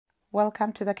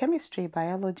Welcome to the Chemistry,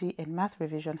 Biology and Math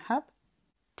Revision Hub.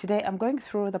 Today I'm going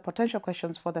through the potential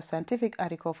questions for the scientific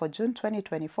article for June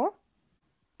 2024.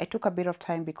 I took a bit of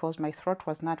time because my throat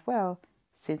was not well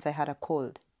since I had a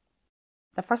cold.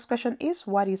 The first question is,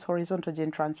 what is horizontal gene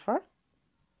transfer?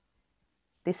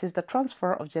 This is the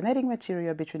transfer of genetic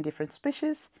material between different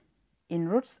species in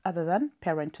routes other than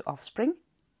parent to offspring.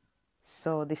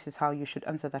 So this is how you should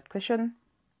answer that question.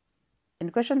 In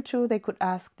question 2, they could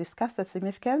ask, discuss the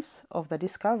significance of the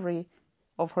discovery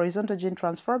of horizontal gene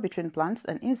transfer between plants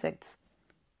and insects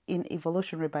in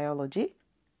evolutionary biology.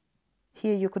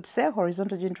 Here you could say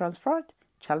horizontal gene transfer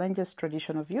challenges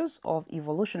traditional views of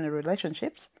evolutionary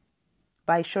relationships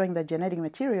by showing that genetic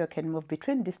material can move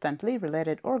between distantly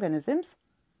related organisms,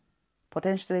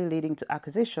 potentially leading to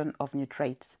acquisition of new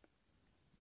traits.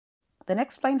 Then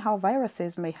explain how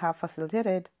viruses may have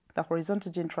facilitated the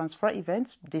horizontal gene transfer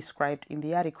events described in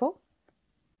the article.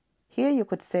 Here you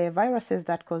could say viruses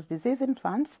that cause disease in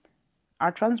plants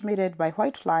are transmitted by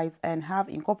whiteflies and have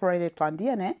incorporated plant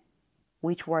DNA,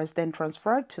 which was then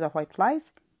transferred to the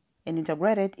whiteflies and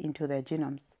integrated into their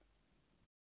genomes.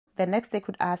 Then next they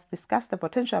could ask, discuss the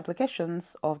potential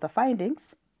applications of the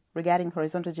findings regarding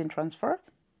horizontal gene transfer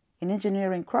in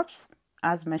engineering crops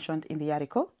as mentioned in the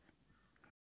article.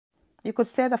 You could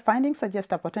say the findings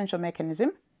suggest a potential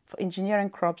mechanism for engineering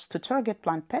crops to target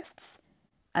plant pests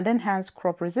and enhance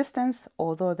crop resistance,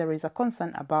 although there is a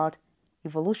concern about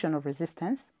evolution of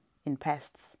resistance in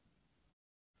pests.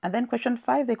 And then question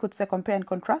 5, they could say compare and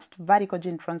contrast vertical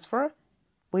gene transfer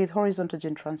with horizontal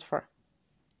gene transfer.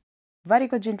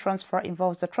 Vertical gene transfer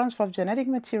involves the transfer of genetic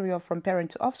material from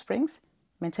parent to offsprings,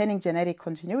 maintaining genetic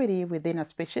continuity within a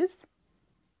species.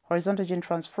 Horizontal gene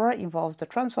transfer involves the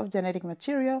transfer of genetic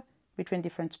material between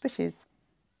different species,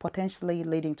 potentially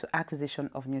leading to acquisition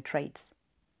of new traits.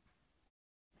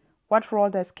 What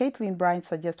role does Caitlin Bryan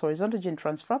suggest horizontal gene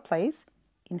transfer plays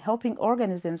in helping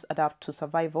organisms adapt to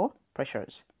survival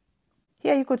pressures?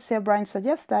 Here you could say Bryan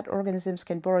suggests that organisms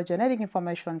can borrow genetic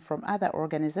information from other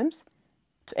organisms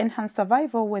to enhance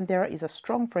survival when there is a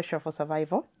strong pressure for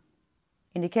survival,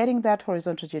 indicating that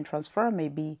horizontal gene transfer may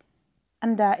be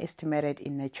underestimated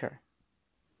in nature.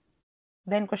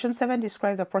 Then question 7,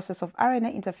 describe the process of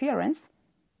RNA interference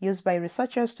used by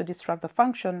researchers to disrupt the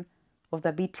function of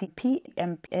the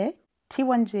BTPMA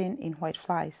T1 gene in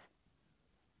whiteflies.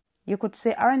 You could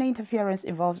say RNA interference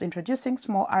involves introducing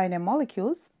small RNA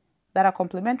molecules that are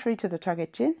complementary to the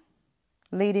target gene,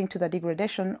 leading to the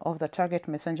degradation of the target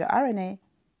messenger RNA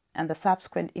and the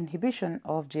subsequent inhibition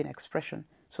of gene expression,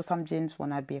 so some genes will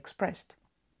not be expressed.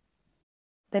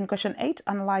 Then question 8,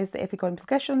 analyze the ethical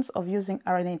implications of using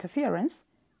RNA interference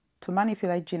to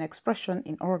manipulate gene expression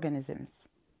in organisms.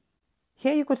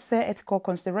 Here you could say ethical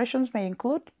considerations may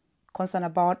include concern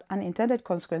about unintended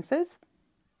consequences,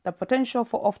 the potential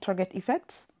for off-target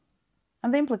effects,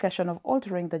 and the implication of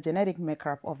altering the genetic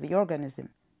makeup of the organism.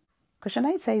 Question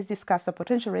 9 says, discuss the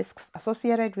potential risks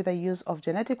associated with the use of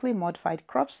genetically modified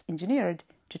crops engineered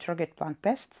to target plant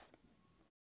pests.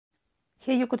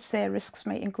 Here you could say risks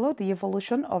may include the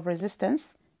evolution of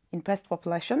resistance in pest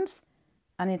populations,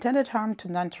 unintended harm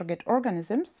to non-target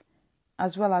organisms,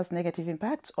 as well as negative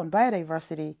impacts on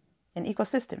biodiversity and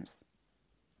ecosystems.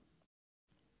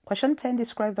 Question 10,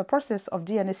 describe the process of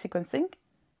DNA sequencing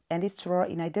and its role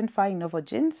in identifying novel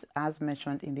genes as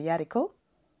mentioned in the article.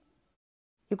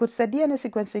 You could say DNA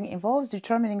sequencing involves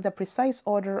determining the precise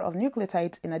order of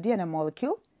nucleotides in a DNA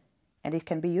molecule, and it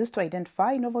can be used to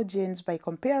identify novel genes by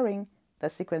comparing the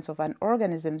sequence of an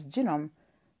organism's genome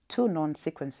to known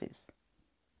sequences.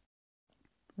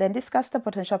 Then discuss the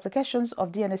potential applications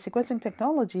of DNA sequencing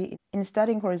technology in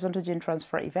studying horizontal gene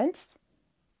transfer events.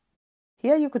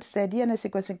 Here you could say DNA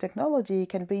sequencing technology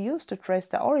can be used to trace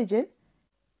the origin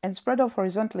and spread of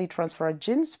horizontally transferred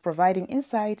genes, providing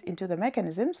insight into the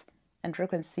mechanisms and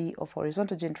frequency of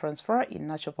horizontal gene transfer in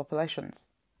natural populations.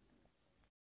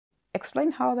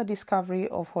 Explain how the discovery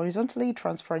of horizontally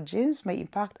transferred genes may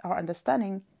impact our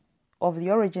understanding of the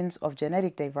origins of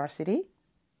genetic diversity.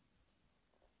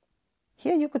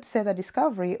 Here you could say the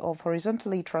discovery of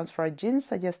horizontally transferred genes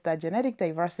suggests that genetic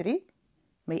diversity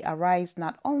may arise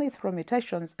not only through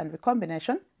mutations and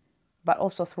recombination, but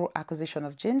also through acquisition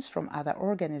of genes from other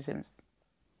organisms.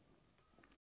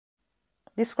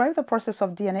 Describe the process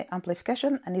of DNA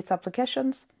amplification and its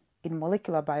applications in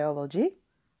molecular biology.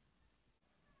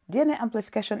 DNA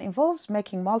amplification involves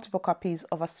making multiple copies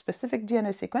of a specific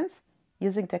DNA sequence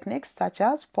using techniques such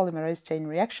as polymerase chain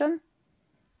reaction.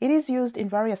 It is used in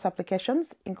various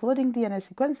applications, including DNA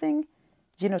sequencing,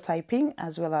 genotyping,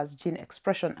 as well as gene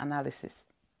expression analysis.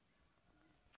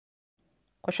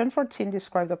 Question 14.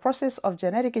 Describe the process of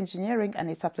genetic engineering and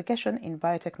its application in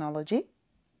biotechnology.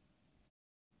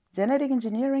 Genetic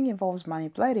engineering involves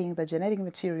manipulating the genetic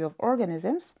material of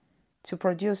organisms to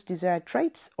produce desired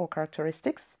traits or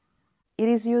characteristics. It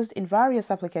is used in various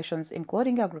applications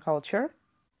including agriculture,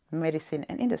 medicine,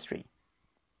 and industry.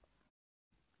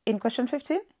 In question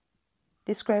 15,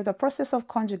 describe the process of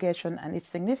conjugation and its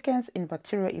significance in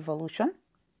bacterial evolution.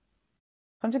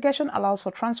 Conjugation allows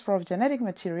for transfer of genetic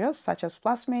materials such as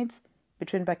plasmids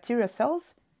between bacterial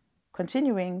cells,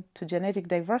 continuing to genetic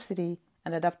diversity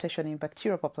and adaptation in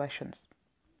bacterial populations.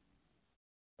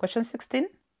 Question 16.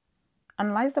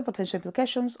 Analyze the potential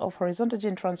implications of horizontal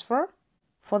gene transfer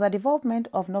for the development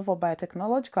of novel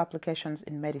biotechnological applications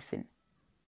in medicine.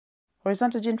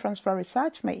 Horizontal gene transfer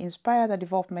research may inspire the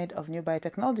development of new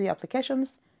biotechnology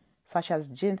applications such as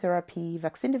gene therapy,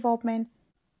 vaccine development,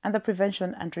 and the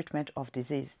prevention and treatment of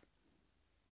disease.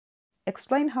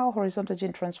 Explain how horizontal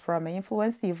gene transfer may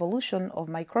influence the evolution of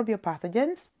microbial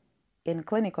pathogens in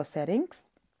clinical settings.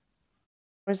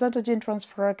 Horizontal gene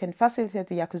transfer can facilitate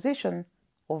the acquisition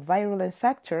of virulence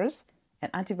factors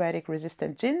and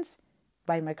antibiotic-resistant genes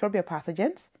by microbial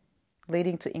pathogens,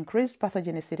 leading to increased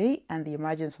pathogenicity and the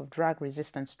emergence of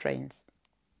drug-resistant strains.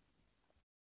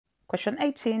 Question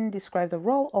 18. Describe the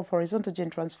role of horizontal gene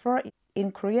transfer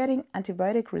in creating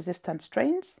antibiotic-resistant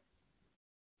strains.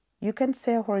 You can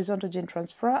say horizontal gene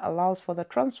transfer allows for the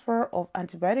transfer of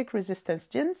antibiotic resistance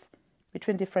genes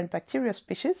between different bacterial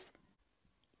species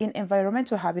in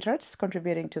environmental habitats,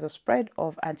 contributing to the spread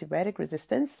of antibiotic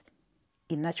resistance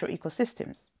in natural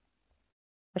ecosystems.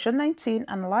 Question 19.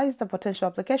 Analyze the potential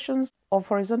applications of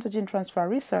horizontal gene transfer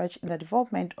research in the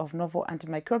development of novel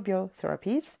antimicrobial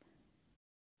therapies.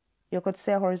 You could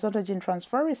say horizontal gene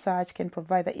transfer research can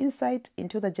provide the insight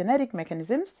into the genetic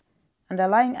mechanisms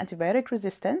underlying antibiotic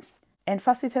resistance and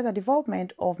facilitate the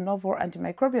development of novel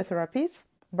antimicrobial therapies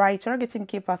by targeting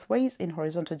key pathways in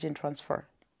horizontal gene transfer.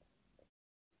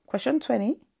 Question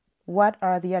 20. What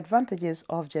are the advantages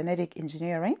of genetic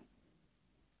engineering?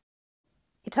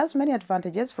 It has many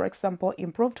advantages, for example,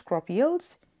 improved crop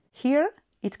yields. Here,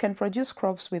 it can produce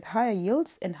crops with higher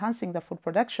yields, enhancing the food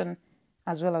production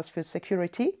as well as food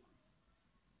security.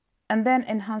 And then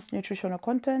enhanced nutritional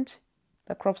content.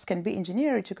 The crops can be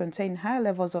engineered to contain higher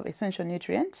levels of essential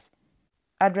nutrients,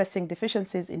 addressing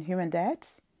deficiencies in human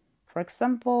diets. For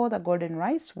example, the golden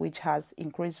rice, which has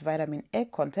increased vitamin A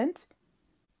content.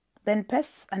 Then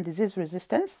pests and disease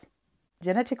resistance.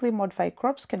 Genetically modified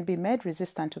crops can be made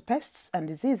resistant to pests and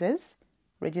diseases,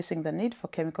 reducing the need for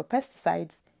chemical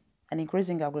pesticides and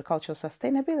increasing agricultural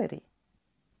sustainability.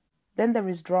 Then there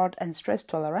is drought and stress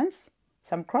tolerance.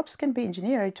 Some crops can be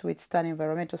engineered to withstand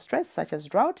environmental stress such as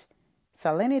drought,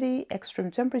 salinity,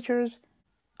 extreme temperatures,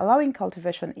 allowing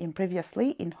cultivation in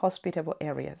previously inhospitable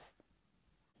areas.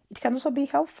 It can also be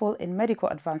helpful in medical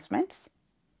advancements.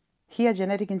 Here,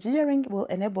 genetic engineering will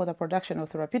enable the production of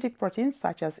therapeutic proteins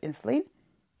such as insulin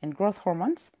and growth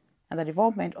hormones and the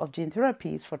development of gene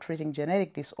therapies for treating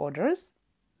genetic disorders.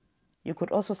 You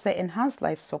could also say enhanced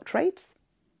livestock traits,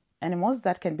 animals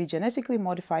that can be genetically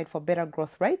modified for better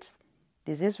growth rates,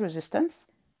 disease resistance,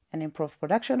 and improved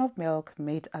production of milk,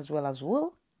 meat, as well as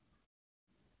wool.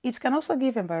 It can also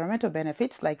give environmental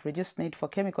benefits like reduced need for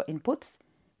chemical inputs,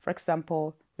 for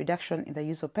example, reduction in the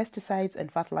use of pesticides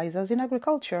and fertilizers in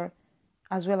agriculture,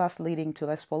 as well as leading to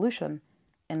less pollution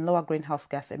and lower greenhouse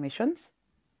gas emissions.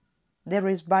 There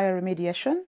is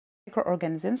bioremediation.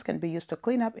 Microorganisms can be used to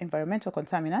clean up environmental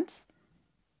contaminants,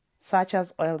 such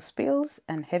as oil spills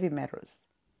and heavy metals.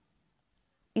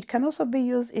 It can also be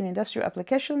used in industrial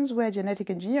applications where genetic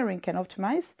engineering can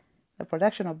optimize the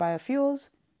production of biofuels,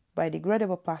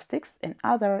 biodegradable plastics, and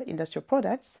other industrial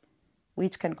products,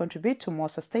 which can contribute to more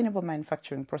sustainable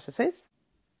manufacturing processes.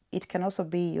 It can also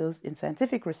be used in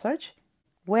scientific research,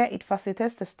 where it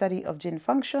facilitates the study of gene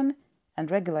function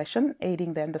and regulation,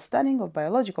 aiding the understanding of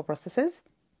biological processes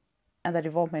and the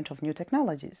development of new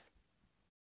technologies.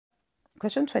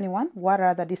 Question 21. What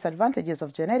are the disadvantages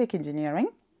of genetic engineering?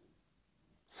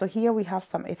 So here we have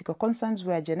some ethical concerns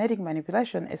where genetic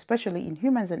manipulation, especially in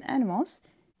humans and animals,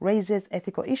 raises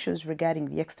ethical issues regarding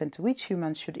the extent to which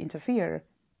humans should interfere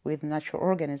with natural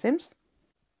organisms.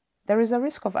 There is a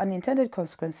risk of unintended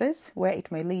consequences where it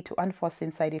may lead to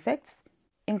unforeseen side effects,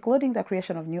 including the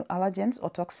creation of new allergens or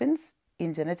toxins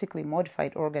in genetically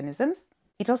modified organisms.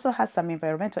 It also has some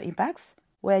environmental impacts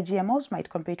where GMOs might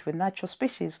compete with natural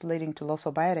species, leading to loss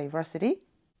of biodiversity.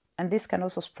 And this can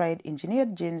also spread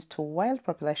engineered genes to wild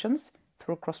populations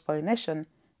through cross-pollination,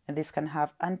 and this can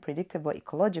have unpredictable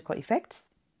ecological effects.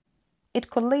 It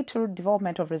could lead to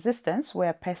development of resistance,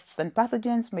 where pests and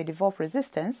pathogens may develop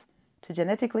resistance to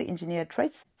genetically engineered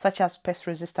traits such as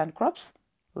pest-resistant crops,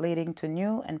 leading to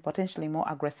new and potentially more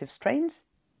aggressive strains.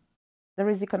 There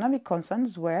is economic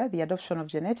concerns where the adoption of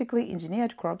genetically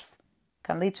engineered crops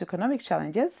can lead to economic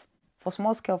challenges for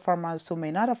small-scale farmers who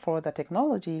may not afford the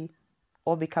technology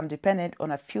or become dependent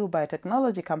on a few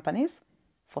biotechnology companies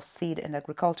for seed and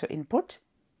agriculture input.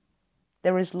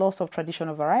 There is loss of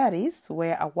traditional varieties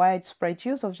where a widespread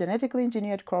use of genetically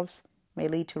engineered crops may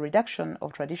lead to reduction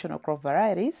of traditional crop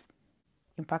varieties,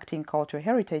 impacting cultural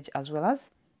heritage as well as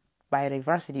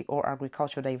biodiversity or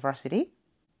agricultural diversity.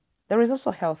 There is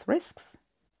also health risks.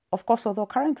 Of course, although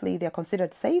currently they are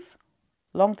considered safe,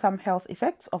 long-term health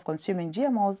effects of consuming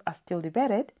GMOs are still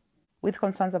debated, with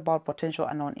concerns about potential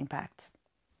unknown impacts.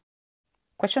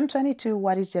 Question 22.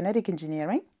 What is genetic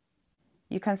engineering?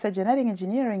 You can say genetic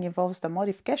engineering involves the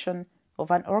modification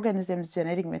of an organism's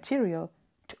genetic material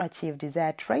to achieve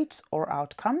desired traits or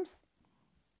outcomes.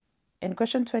 In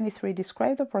question 23,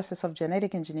 describe the process of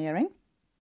genetic engineering.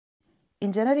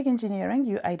 In genetic engineering,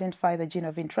 you identify the gene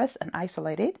of interest and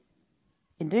isolate it.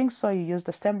 In doing so, you use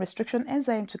the stem restriction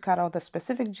enzyme to cut out the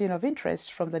specific gene of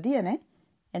interest from the DNA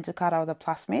and to cut out the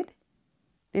plasmid.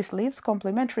 This leaves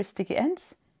complementary sticky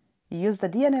ends. You use the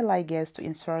DNA ligase to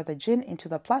insert the gene into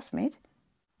the plasmid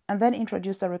and then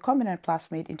introduce the recombinant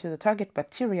plasmid into the target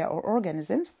bacteria or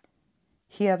organisms.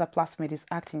 Here, the plasmid is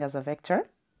acting as a vector.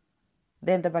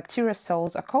 Then the bacteria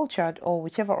cells are cultured, or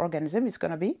whichever organism is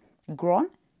going to be grown,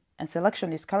 and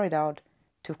selection is carried out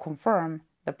to confirm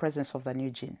the presence of the new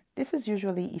gene. This is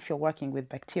usually if you're working with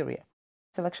bacteria.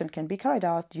 Selection can be carried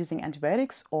out using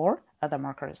antibiotics or other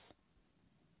markers.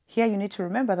 Here you need to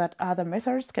remember that other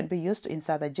methods can be used to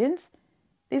insert the genes.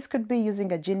 This could be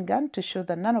using a gene gun to shoot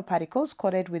the nanoparticles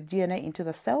coated with DNA into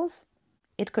the cells.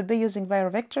 It could be using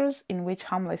viral vectors in which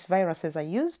harmless viruses are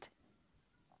used.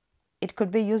 It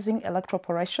could be using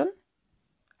electroporation,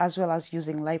 as well as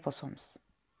using liposomes.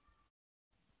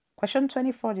 Question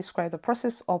 24. Describe the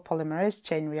process of polymerase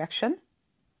chain reaction.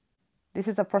 This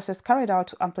is a process carried out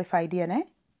to amplify DNA.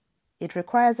 It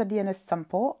requires a DNA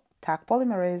sample, Taq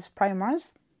polymerase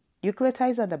primers,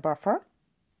 nucleotides and a buffer.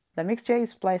 The mixture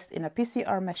is placed in a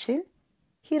PCR machine,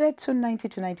 heated to 90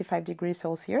 to 95 degrees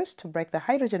Celsius to break the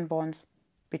hydrogen bonds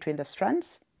between the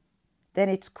strands. Then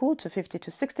it's cooled to 50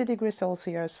 to 60 degrees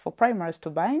Celsius for primers to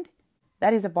bind.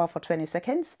 That is about for 20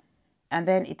 seconds. And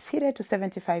then it's heated to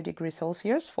 75 degrees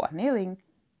Celsius for annealing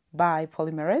by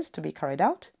polymerase to be carried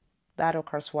out. That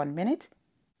occurs 1 minute.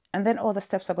 And then all the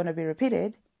steps are going to be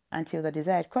repeated until the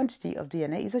desired quantity of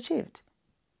DNA is achieved.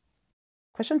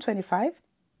 Question 25.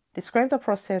 Describe the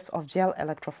process of gel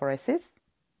electrophoresis.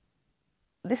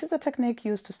 This is a technique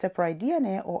used to separate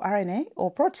DNA or RNA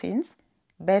or proteins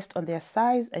based on their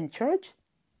size and charge.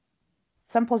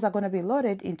 Samples are going to be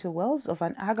loaded into wells of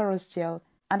an agarose gel,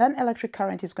 and an electric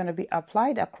current is going to be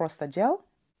applied across the gel.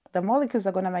 The molecules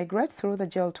are going to migrate through the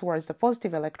gel towards the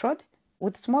positive electrode,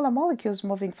 with smaller molecules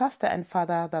moving faster and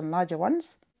farther than larger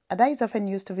ones. A dye is often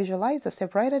used to visualize the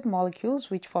separated molecules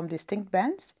which form distinct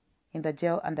bands in the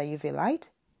gel under UV light.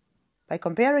 By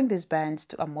comparing these bands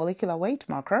to a molecular weight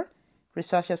marker,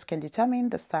 researchers can determine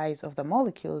the size of the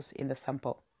molecules in the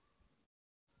sample.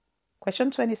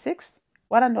 Question 26.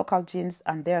 What are knockout genes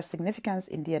and their significance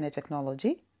in DNA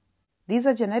technology? These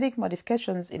are genetic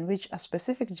modifications in which a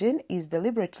specific gene is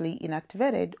deliberately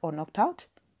inactivated or knocked out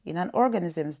in an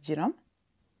organism's genome.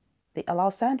 They allow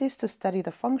scientists to study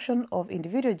the function of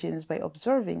individual genes by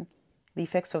observing the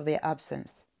effects of their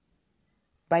absence.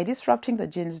 By disrupting the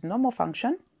gene's normal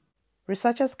function,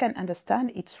 researchers can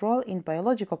understand its role in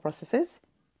biological processes,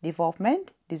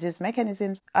 development, disease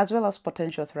mechanisms, as well as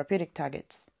potential therapeutic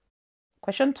targets.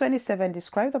 Question 27.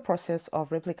 Describe the process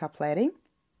of replica plating.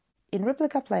 In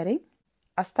replica plating,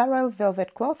 a sterile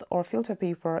velvet cloth or filter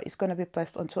paper is going to be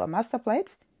placed onto a master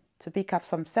plate to pick up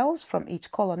some cells from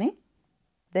each colony,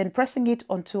 then pressing it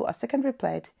onto a secondary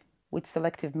plate with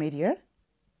selective media.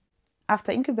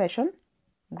 After incubation,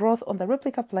 growth on the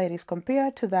replica plate is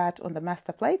compared to that on the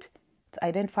master plate to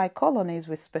identify colonies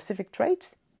with specific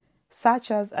traits,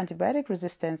 such as antibiotic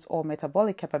resistance or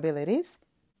metabolic capabilities.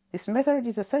 This method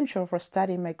is essential for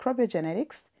studying microbial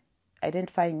genetics,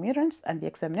 identifying mutants, and the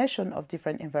examination of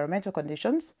different environmental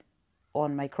conditions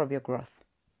on microbial growth.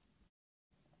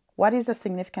 What is the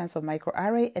significance of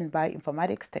microarray and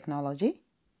bioinformatics technology?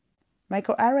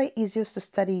 Microarray is used to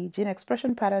study gene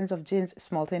expression patterns of genes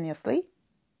simultaneously.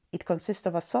 It consists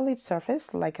of a solid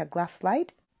surface, like a glass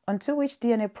slide, onto which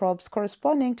DNA probes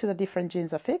corresponding to the different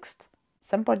genes are fixed.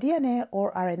 Sample DNA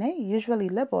or RNA, usually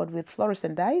labeled with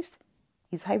fluorescent dyes,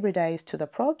 is hybridized to the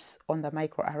probes on the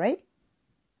microarray.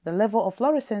 The level of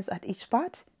fluorescence at each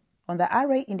part on the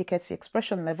array indicates the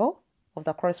expression level. of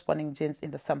the corresponding genes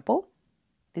in the sample.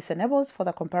 This enables for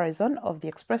the comparison of the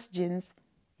expressed genes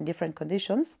in different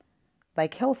conditions,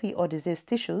 like healthy or diseased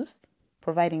tissues,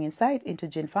 providing insight into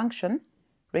gene function,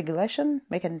 regulation,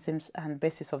 mechanisms, and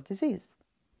basis of disease.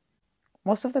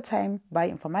 Most of the time,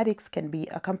 bioinformatics can be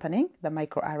accompanying the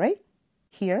microarray.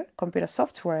 Here, computer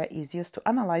software is used to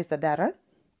analyze the data,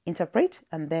 interpret,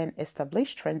 and then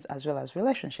establish trends as well as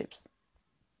relationships.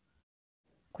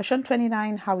 Question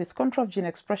 29. How is control of gene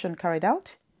expression carried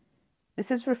out? This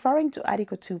is referring to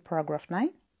Article 2, Paragraph 9.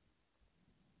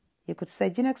 You could say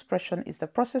gene expression is the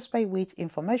process by which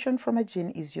information from a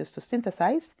gene is used to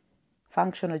synthesize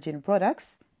functional gene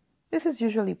products. This is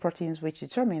usually proteins which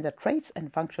determine the traits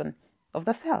and function of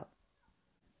the cell.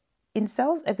 In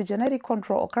cells, epigenetic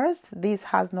control occurs. This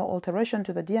has no alteration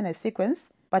to the DNA sequence,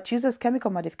 but uses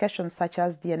chemical modifications such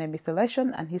as DNA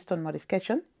methylation and histone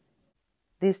modification.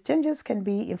 These changes can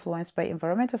be influenced by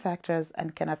environmental factors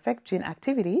and can affect gene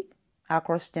activity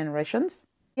across generations.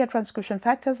 Here, transcription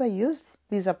factors are used.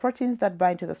 These are proteins that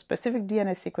bind to the specific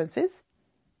DNA sequences,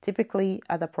 typically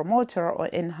at the promoter or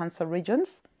enhancer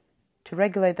regions, to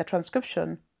regulate the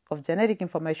transcription of genetic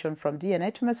information from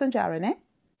DNA to messenger RNA.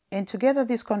 And together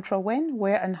these control when,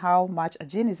 where, and how much a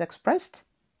gene is expressed,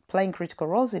 playing critical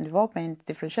roles in development,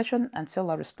 differentiation, and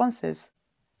cellular responses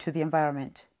to the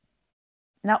environment.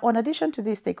 Now, in addition to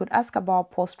this, they could ask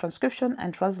about post-transcription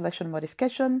and translation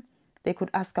modification. They could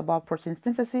ask about protein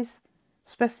synthesis,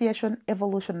 speciation,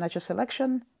 evolution, natural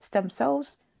selection, stem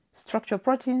cells, structural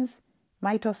proteins,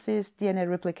 mitosis, DNA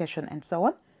replication, and so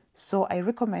on. So I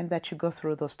recommend that you go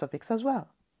through those topics as well.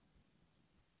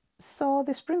 So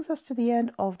this brings us to the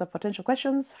end of the potential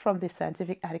questions from this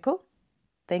scientific article.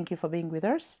 Thank you for being with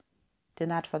us. Do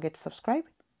not forget to subscribe.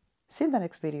 See you in the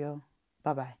next video.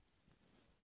 Bye-bye.